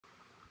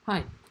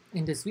Hi,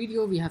 in this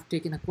video we have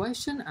taken a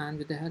question, and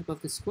with the help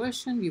of this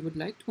question we would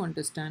like to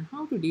understand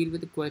how to deal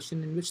with a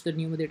question in which the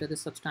numerator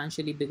is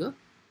substantially bigger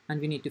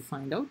and we need to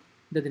find out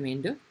the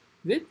remainder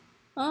with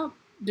a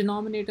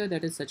denominator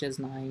that is such as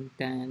 9,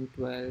 10,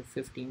 12,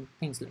 15,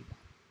 things like that.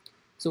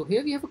 So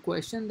here we have a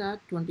question that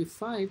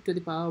 25 to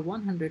the power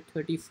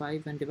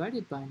 135 when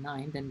divided by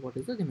 9, then what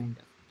is the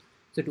remainder?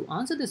 So to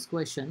answer this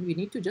question, we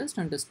need to just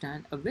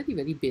understand a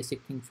very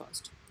basic thing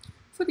first.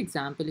 For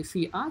example, if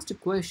we asked a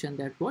question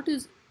that what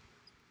is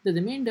the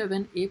remainder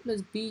when a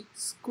plus b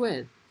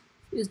square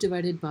is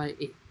divided by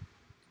a,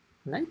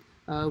 right?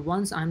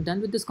 Once I'm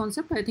done with this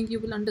concept, I think you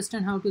will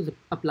understand how to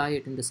apply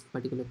it in this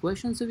particular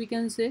question. So we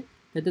can say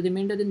that the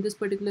remainder in this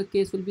particular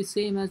case will be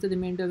same as the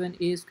remainder when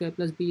a square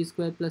plus b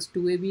square plus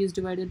 2ab is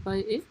divided by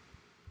a,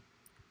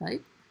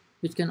 right?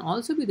 Which can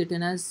also be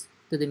written as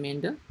the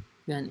remainder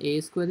when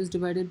a square is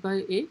divided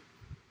by a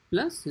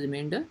plus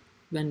remainder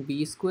when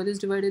b square is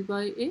divided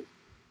by a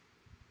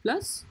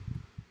plus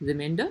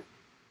remainder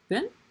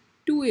when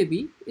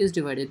 2ab is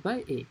divided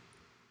by a.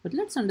 But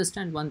let's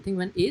understand one thing: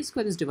 when a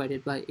square is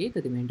divided by a,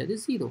 the remainder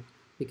is 0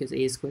 because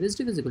a square is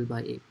divisible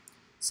by a.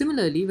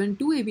 Similarly, when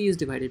 2ab is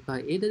divided by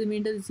a, the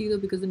remainder is 0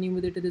 because the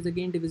numerator is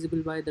again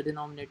divisible by the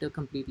denominator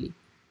completely.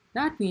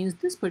 That means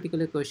this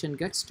particular question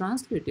gets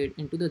translated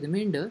into the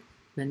remainder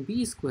when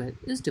b square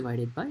is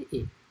divided by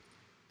a.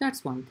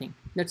 That's one thing.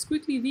 Let's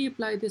quickly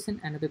reapply this in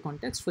another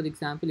context. For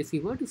example, if we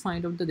were to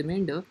find out the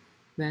remainder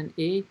when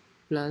a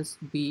plus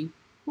b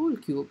whole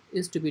cube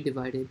is to be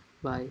divided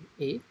by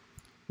a,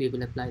 we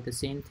will apply the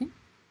same thing.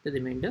 The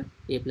remainder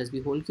a plus b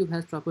whole cube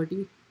has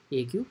property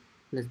a cube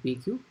plus b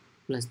cube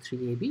plus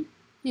 3ab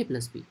a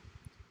plus b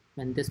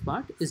when this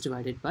part is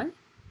divided by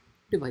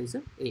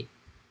divisor a.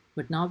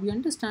 But now we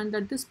understand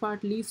that this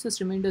part leaves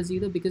us remainder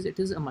 0 because it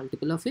is a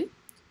multiple of a.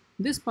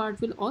 This part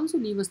will also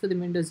leave us the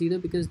remainder 0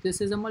 because this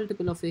is a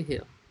multiple of a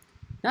here.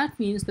 That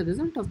means the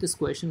result of this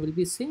question will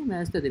be same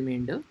as the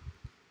remainder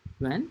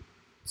when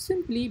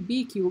simply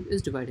b cube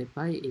is divided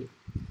by a.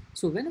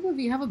 So whenever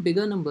we have a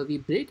bigger number, we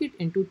break it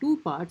into two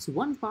parts: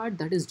 one part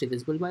that is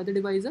divisible by the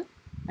divisor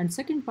and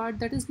second part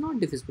that is not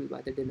divisible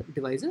by the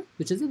divisor,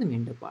 which is the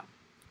remainder part.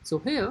 So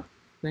here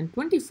when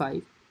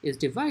 25 is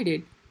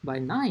divided by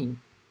 9,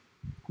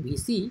 we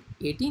see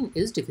 18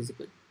 is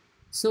divisible.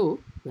 So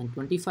when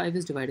 25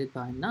 is divided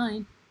by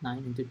 9, 9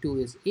 into 2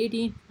 is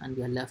 18 and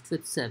we are left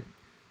with 7.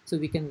 So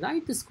we can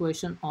write this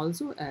question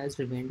also as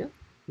remainder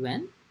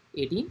when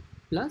 18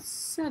 plus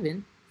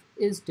 7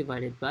 is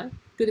divided by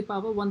to the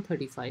power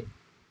 135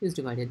 is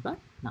divided by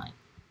 9.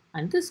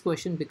 And this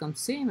question becomes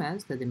same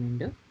as the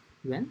remainder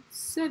when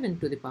 7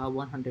 to the power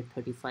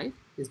 135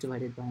 is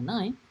divided by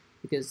 9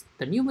 because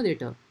the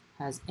numerator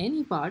has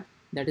any part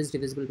that is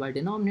divisible by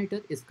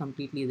denominator is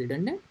completely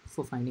redundant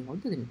for finding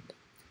out the remainder.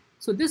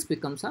 So this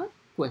becomes our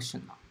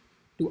question now.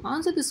 To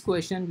answer this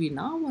question, we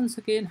now once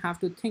again have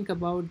to think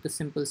about the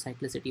simple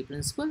cyclicity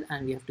principle,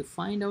 and we have to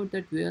find out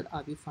that where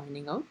are we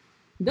finding out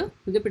the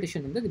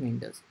repetition in the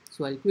remainders.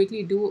 So I'll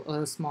quickly do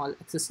a small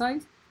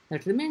exercise.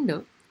 That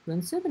remainder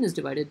when 7 is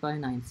divided by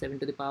 9, 7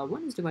 to the power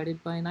 1 is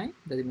divided by 9,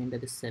 the remainder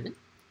is 7.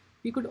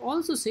 We could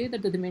also say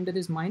that the remainder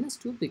is minus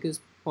 2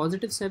 because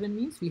positive 7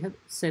 means we have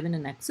 7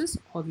 in excess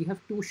or we have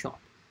 2 short.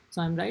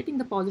 So I'm writing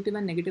the positive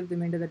and negative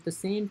remainder at the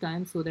same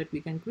time so that we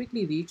can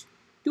quickly reach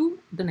to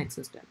the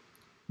next step.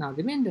 Now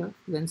remainder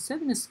when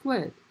 7 is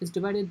squared is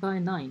divided by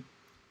 9,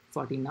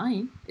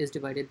 49 is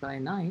divided by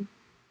 9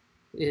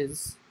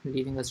 is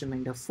leaving us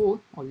remainder 4,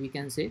 or we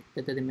can say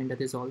that the remainder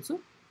is also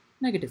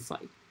negative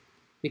 5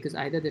 because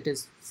either that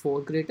is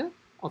 4 greater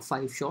or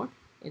 5 short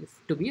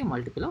to be a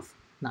multiple of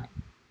 9,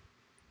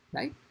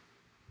 right?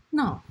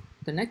 Now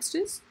the next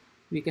is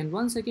we can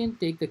once again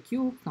take the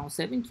cube. Now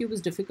 7 cube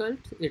is difficult,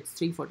 it's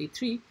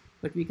 343,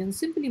 but we can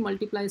simply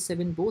multiply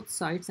 7 both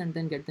sides and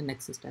then get the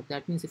next step.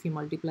 That means if we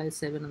multiply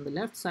 7 on the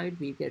left side,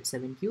 we get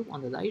 7 cube.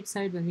 On the right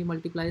side, when we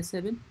multiply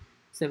 7,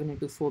 7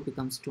 into 4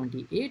 becomes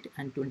 28,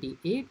 and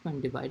 28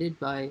 when divided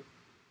by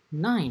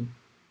 9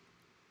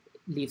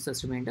 leaves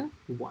us remainder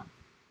 1.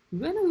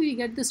 Whenever we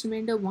get this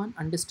remainder 1,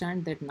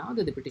 understand that now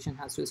the repetition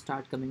has to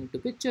start coming into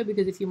picture,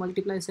 because if you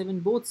multiply 7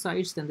 both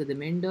sides, then the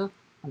remainder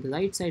on the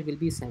right side will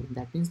be 7.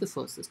 That means the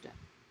first step.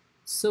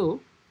 So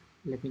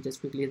let me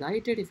just quickly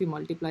write it. If we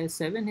multiply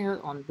 7 here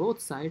on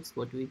both sides,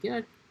 what do we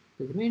get?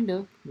 The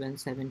remainder when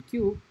 7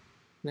 cube,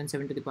 when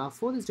 7 to the power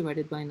 4 is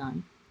divided by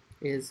 9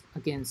 is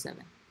again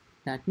 7.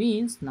 That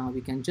means now we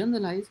can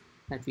generalize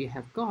that we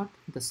have got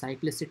the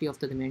cyclicity of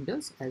the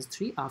remainders as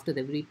 3. After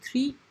every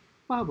 3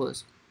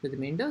 powers, the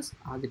remainders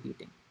are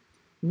repeating.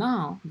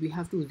 Now we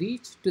have to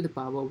reach to the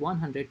power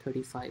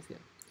 135 here.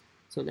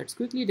 So let's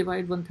quickly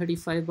divide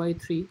 135 by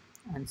 3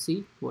 and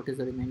see what is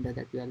the remainder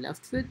that we are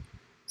left with.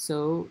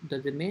 So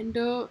the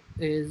remainder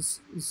is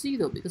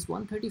 0 because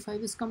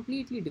 135 is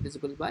completely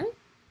divisible by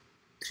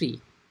 3.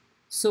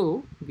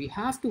 So we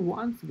have to,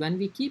 when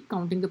we keep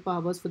counting the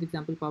powers, for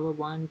example, power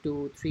 1,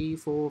 2, 3,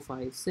 4,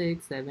 5,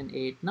 6, 7,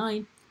 8,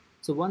 9.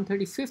 So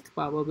 135th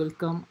power will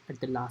come at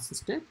the last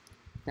step.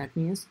 That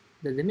means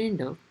the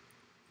remainder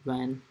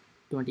when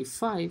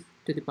 25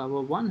 to the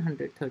power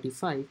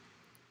 135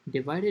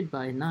 divided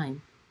by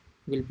 9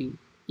 will be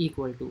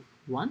equal to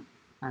 1,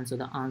 and so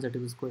the answer to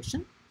this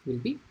question will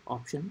be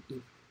option E.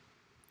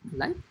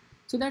 Right?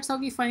 So that's how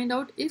we find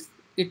out. If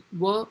it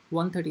were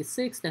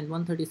 136, then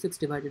 136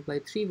 divided by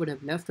 3 would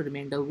have left a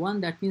remainder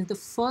 1. That means the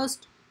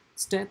first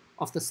step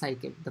of the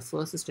cycle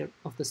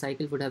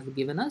would have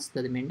given us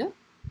the remainder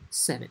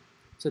 7.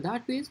 So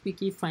that way we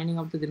keep finding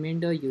out the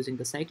remainder using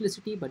the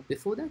cyclicity, but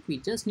before that we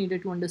just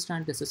needed to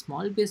understand this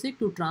small basic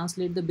to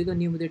translate the bigger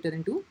numerator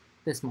into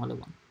the smaller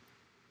one.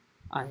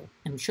 I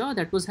am sure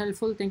that was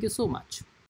helpful. Thank you so much.